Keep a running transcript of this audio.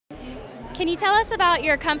Can you tell us about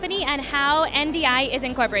your company and how NDI is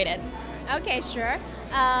incorporated? Okay, sure.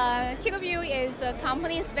 KILOVIEW is a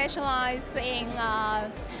company specialized in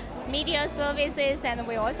media services, and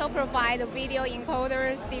we also provide video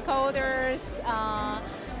encoders, decoders,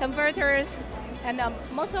 converters, and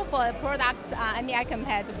most of our products are NDI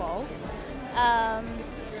compatible.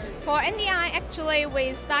 For NDI, actually,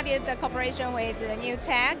 we started the cooperation with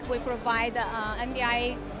NewTek. We provide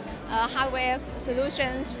NDI hardware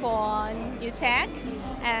solutions for NewTek,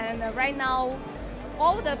 and right now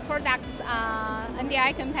all the products are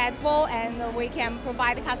NDI compatible, and we can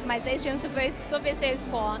provide customization services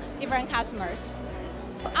for different customers.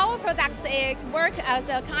 Our products work as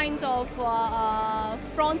a kind of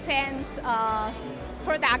front-end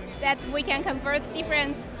product that we can convert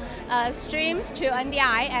different streams to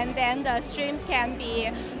NDI, and then the streams can be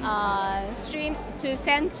streamed to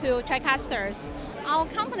send to TriCasters. Our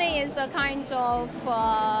company is a kind of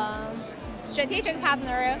strategic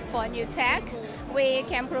partner for NewTek. We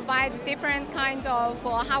can provide different kinds of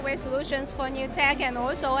hardware solutions for NewTek, and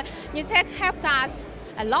also NewTek helped us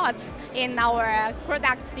a lot in our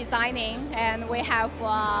product designing, and we have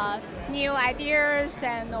new ideas,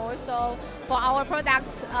 and also for our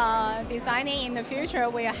product designing in the future,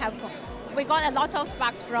 we got a lot of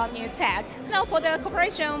sparks from NewTek. Now, for the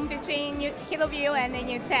cooperation between KILOVIEW and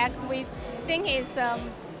NewTek, we think it's a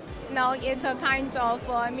kind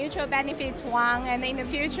of mutual benefit one, and in the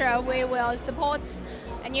future we will support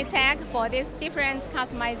NewTek for these different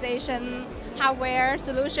customization hardware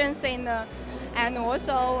solutions and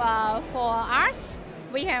also for us,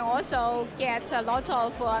 we can also get a lot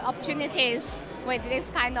of opportunities with this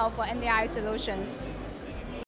kind of NDI solutions.